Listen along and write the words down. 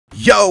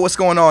Yo, what's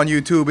going on,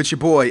 YouTube? It's your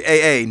boy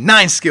AA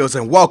 9 Skills,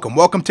 and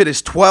welcome to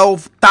this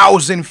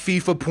 12,000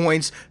 FIFA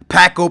points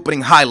pack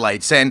opening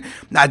highlights. And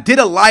I did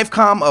a live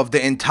com of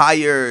the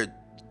entire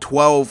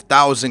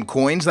 12,000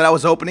 coins that I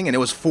was opening, and it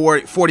was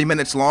 40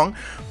 minutes long.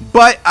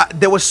 But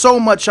there was so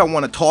much I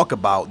want to talk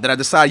about that I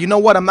decided, you know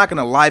what, I'm not going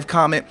to live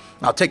comment.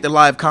 I'll take the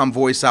live com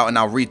voice out and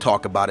I'll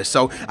re-talk about it.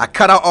 So I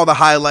cut out all the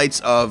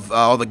highlights of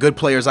all the good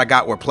players I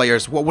got were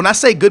players. Well, when I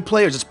say good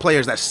players, it's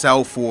players that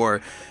sell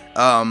for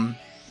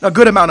a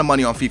good amount of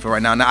money on FIFA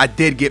right now. Now, I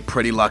did get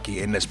pretty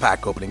lucky in this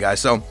pack opening, guys.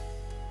 So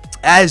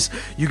as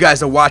you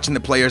guys are watching the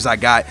players I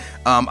got,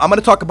 I'm going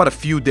to talk about a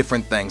few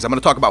different things. I'm going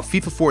to talk about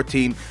FIFA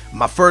 14,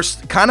 my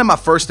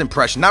first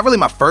impression. Not really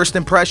my first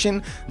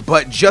impression,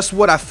 but just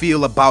what I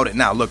feel about it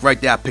now. Look, right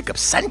there, I pick up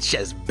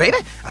Sanchez, baby.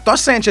 I thought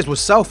Sanchez would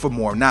sell for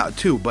more now,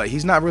 too, but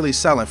he's not really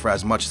selling for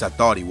as much as I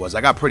thought he was.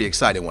 I got pretty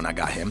excited when I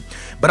got him.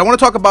 But I want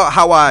to talk about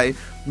how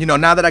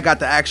now that I got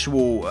the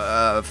actual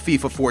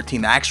FIFA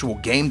 14, the actual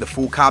game, the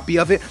full copy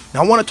of it,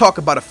 I want to talk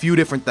about a few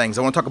different things.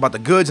 I want to talk about the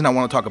goods and I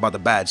want to talk about the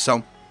bads.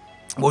 So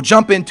we'll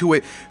jump into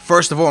it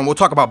first of all, and we'll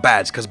talk about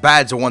bads, because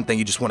bads are one thing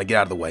you just want to get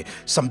out of the way.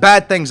 Some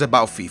bad things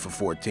about FIFA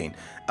 14.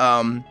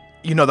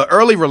 The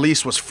early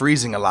release was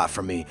freezing a lot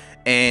for me,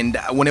 and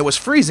when it was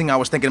freezing, I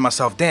was thinking to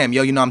myself, damn,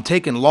 I'm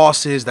taking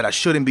losses that I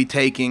shouldn't be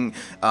taking.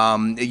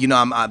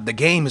 The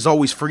game is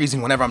always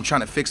freezing whenever I'm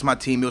trying to fix my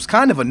team. It was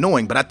kind of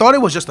annoying, but I thought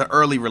it was just an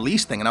early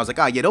release thing, and I was like,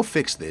 yeah, they'll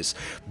fix this.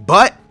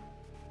 But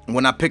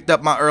when I picked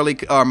up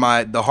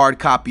the hard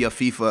copy of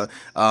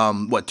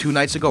FIFA, 2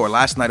 nights ago or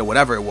last night or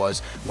whatever it was,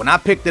 when I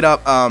picked it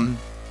up,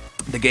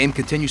 the game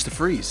continues to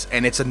freeze,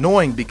 and it's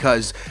annoying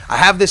because I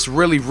have this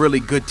really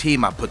good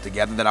team I put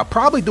together that I'll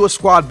probably do a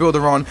squad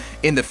builder on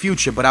in the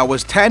future. But I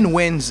was 10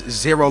 wins,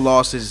 0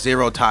 losses,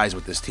 0 ties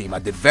with this team. I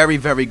did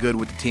very good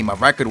with the team. My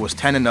record was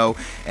 10-0,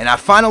 and I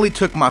finally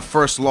took my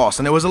first loss,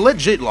 and it was a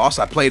legit loss.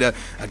 I played a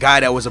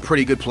guy that was a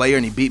pretty good player,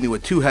 and he beat me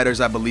with 2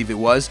 headers, I believe it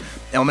was,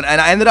 and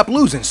I ended up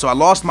losing. So I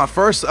lost my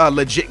first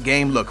legit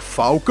game. Look,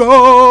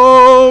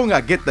 Falco,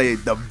 I get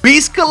the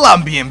Beast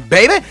Colombian,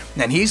 baby,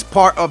 and he's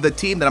part of the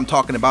team that I'm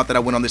talking about that I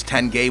went on this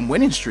 10-game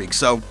winning streak.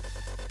 So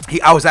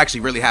I was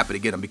actually really happy to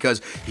get him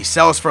because he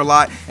sells for a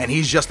lot, and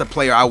he's just a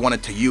player I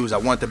wanted to use. I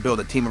wanted to build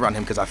a team around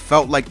him because I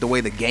felt like the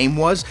way the game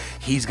was,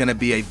 he's going to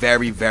be a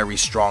very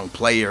strong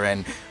player,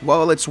 and,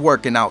 well, it's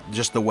working out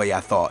just the way I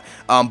thought.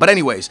 But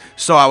anyways,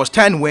 so I was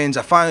 10 wins.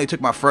 I finally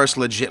took my first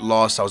legit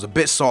loss. I was a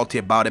bit salty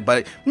about it,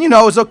 but, it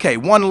was okay.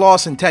 1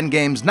 loss in 10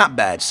 games, not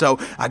bad. So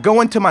I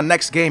go into my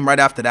next game right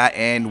after that,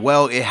 and,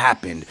 well, it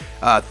happened.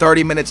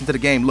 30 minutes into the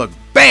game, look,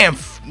 bam!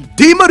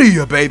 Di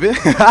Maria, baby.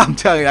 I'm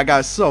telling you, I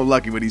got so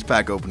lucky with these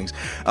pack openings.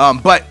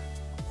 But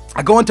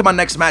I go into my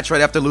next match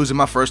right after losing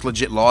my first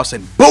legit loss,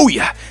 and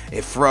booyah,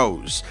 it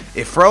froze.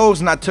 It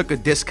froze, and I took a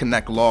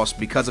disconnect loss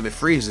because of it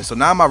freezing. So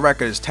now my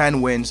record is 10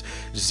 wins,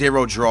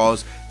 0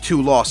 draws, 2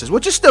 losses,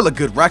 which is still a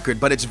good record,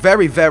 but it's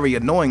very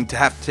annoying to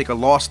have to take a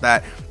loss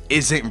that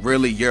isn't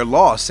really your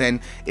loss, and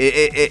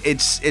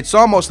it's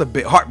almost a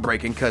bit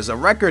heartbreaking because the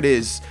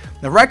record's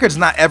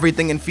not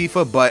everything in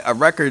FIFA, but a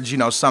record's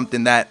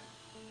something that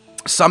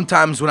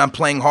sometimes when I'm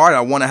playing hard,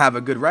 I want to have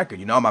a good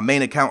record. On my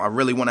main account, I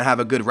really want to have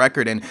a good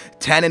record, and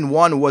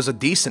 10-1 was a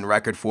decent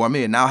record for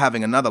me, and now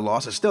having another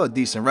loss is still a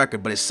decent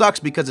record, but it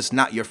sucks because it's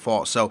not your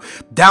fault. So,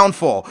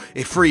 downfall,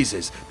 it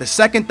freezes. The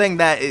second thing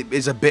that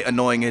is a bit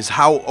annoying is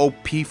how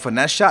OP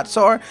finesse shots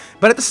are,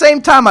 but at the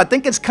same time, I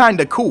think it's kind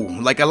of cool.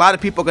 Like, a lot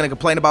of people are going to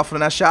complain about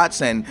finesse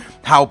shots and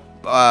how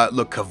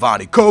look,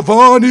 Cavani,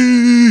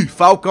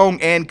 Falcon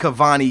and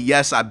Cavani.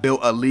 Yes, I built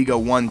a Liga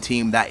 1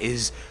 team that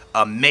is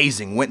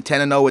amazing. Went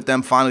 10-0 with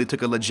them. Finally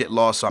took a legit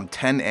loss, so I'm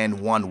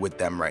 10-1 with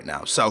them right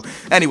now. So,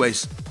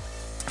 anyways,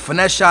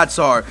 finesse shots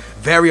are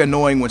very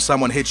annoying when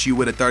someone hits you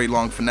with a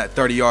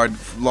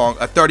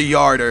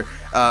 30-yarder.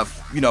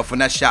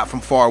 Finesse shot from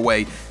far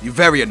away. You're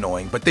very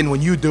annoying. But then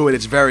when you do it,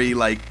 it's very,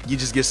 like, you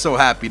just get so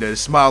happy. The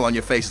smile on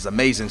your face is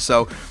amazing.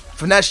 So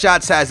finesse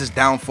shots has its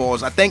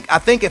downfalls. I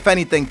think if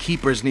anything,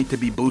 keepers need to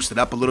be boosted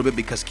up a little bit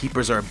because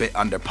keepers are a bit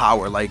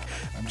underpowered. Like,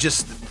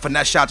 just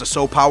finesse shots are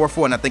so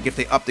powerful, and I think if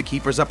they up the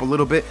keepers up a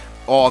little bit,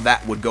 all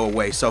that would go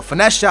away. So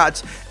finesse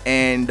shots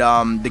and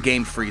the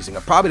game freezing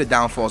are probably the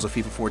downfalls of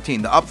FIFA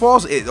 14. The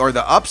upfalls, or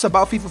the ups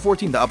about FIFA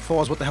 14, the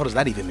upfalls, what the hell does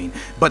that even mean?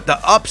 But the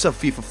ups of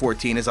FIFA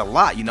 14 is a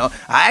lot, I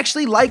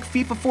actually like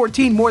FIFA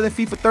 14 more than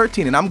FIFA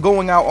 13, and I'm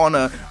going out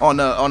on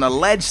a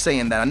ledge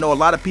saying that. I know a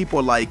lot of people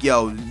are like,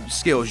 yo,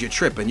 Skills, you're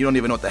tripping. You don't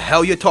even know what the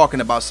hell you're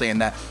talking about saying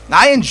that.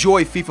 I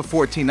enjoy FIFA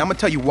 14. I'm going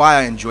to tell you why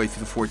I enjoy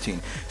FIFA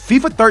 14.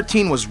 FIFA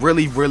 13 was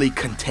really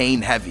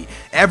contain heavy.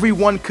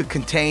 Everyone could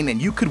contain,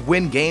 and you could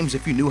win games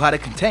if you knew how to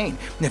contain.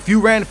 And if you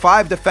ran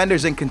 5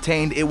 defenders and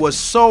contained, it was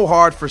so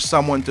hard for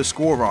someone to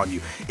score on you.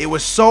 It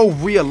was so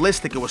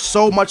realistic. It was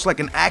so much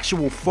like an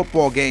actual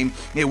football game.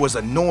 It was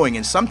annoying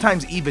and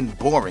sometimes even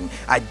boring.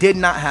 I did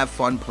not have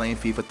fun playing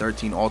FIFA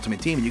 13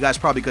 Ultimate Team, and you guys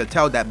probably could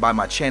tell that by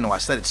my channel. I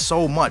said it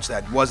so much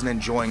that I wasn't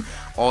enjoying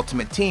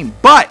Ultimate Team.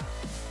 But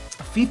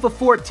FIFA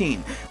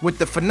 14, with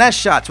the finesse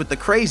shots, with the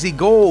crazy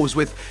goals,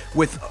 with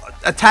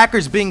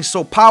attackers being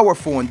so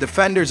powerful and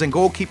defenders and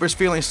goalkeepers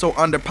feeling so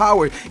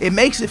underpowered, it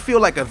makes it feel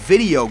like a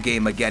video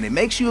game again. It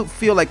makes you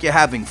feel like you're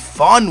having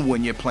fun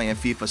when you're playing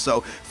FIFA.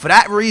 So for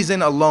that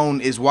reason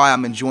alone is why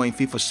I'm enjoying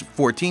FIFA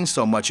 14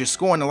 so much. You're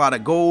scoring a lot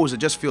of goals. It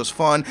just feels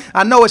fun.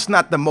 I know it's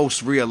not the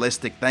most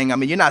realistic thing. I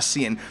mean, you're not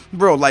seeing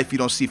real life. You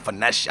don't see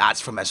finesse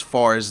shots from as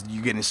far as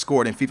you getting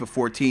scored in FIFA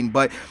 14.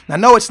 But I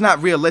know it's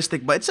not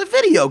realistic, but it's a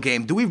video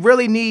game. Do we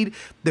really need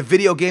the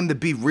video game to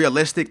be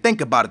realistic?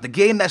 Think about it. The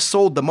game that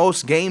sold the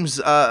most games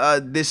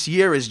this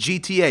year is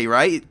GTA,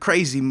 right?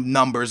 Crazy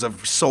numbers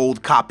of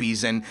sold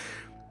copies, and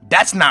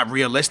that's not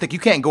realistic. You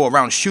can't go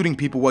around shooting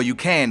people. Well, you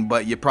can,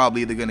 but you're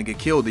probably either going to get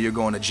killed or you're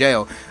going to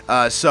jail.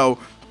 So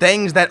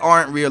things that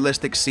aren't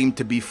realistic seem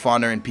to be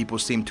funner and people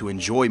seem to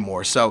enjoy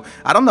more. So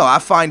I don't know. I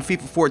find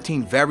FIFA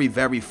 14 very,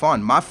 very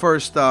fun. My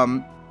first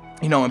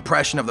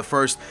impression of the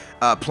first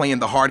playing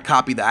the hard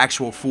copy, the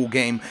actual full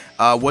game,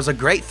 was a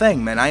great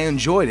thing, man. I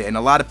enjoyed it, and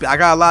I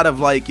got a lot of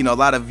like, a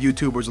lot of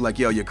YouTubers are like,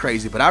 yo, you're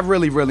crazy, but I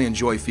really, really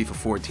enjoy FIFA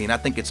 14. I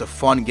think it's a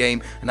fun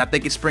game, and I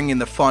think it's bringing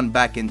the fun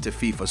back into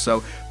FIFA.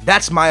 So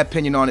that's my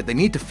opinion on it. They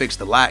need to fix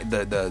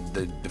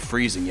the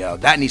freezing, yo.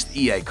 That needs to,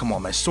 EA, come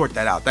on, man, sort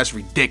that out. That's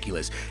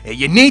ridiculous.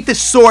 You need to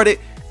sort it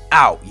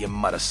out, you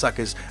mother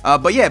suckers.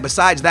 But yeah,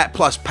 besides that,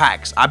 plus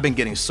packs, I've been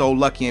getting so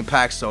lucky in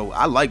packs, so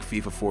I like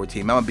FIFA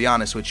 14. I'm gonna be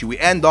honest with you. We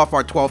end off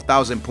our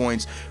 12,000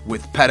 points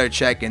with Petr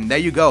Cech, and there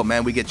you go,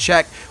 man. We get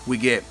Cech, we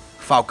get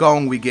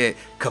Falcone, we get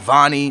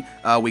Cavani,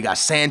 we got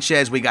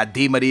Sanchez, we got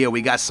Di Maria,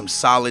 we got some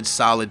solid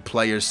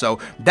players. So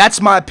that's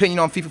my opinion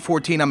on FIFA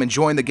 14. I'm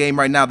enjoying the game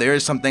right now. There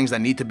is some things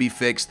that need to be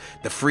fixed.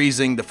 The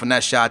freezing, the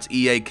finesse shots.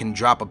 EA can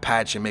drop a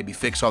patch and maybe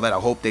fix all that. I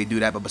hope they do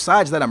that. But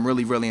besides that, I'm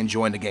really, really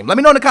enjoying the game. Let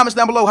me know in the comments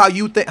down below how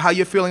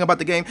you're feeling about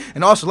the game,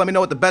 and also let me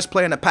know what the best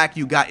player in the pack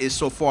you got is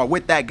so far.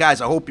 With that,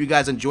 guys, I hope you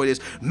guys enjoyed this.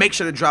 Make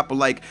sure to drop a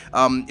like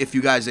if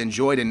you guys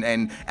enjoyed,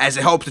 and as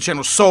it helps the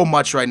channel so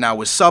much right now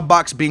with sub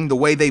box being the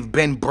way they've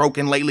been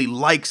broken lately.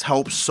 Likes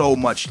help so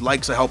much.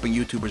 Likes are helping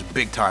YouTubers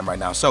big time right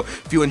now. So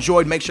if you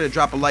enjoyed, make sure to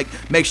drop a like.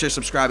 Make sure to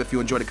subscribe if you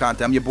enjoy the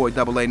content. I'm your boy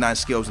AA 9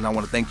 Skills, and I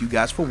want to thank you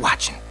guys for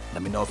watching.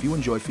 Let me know if you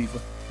enjoy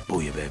FIFA.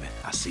 Booyah, baby.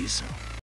 I'll see you soon.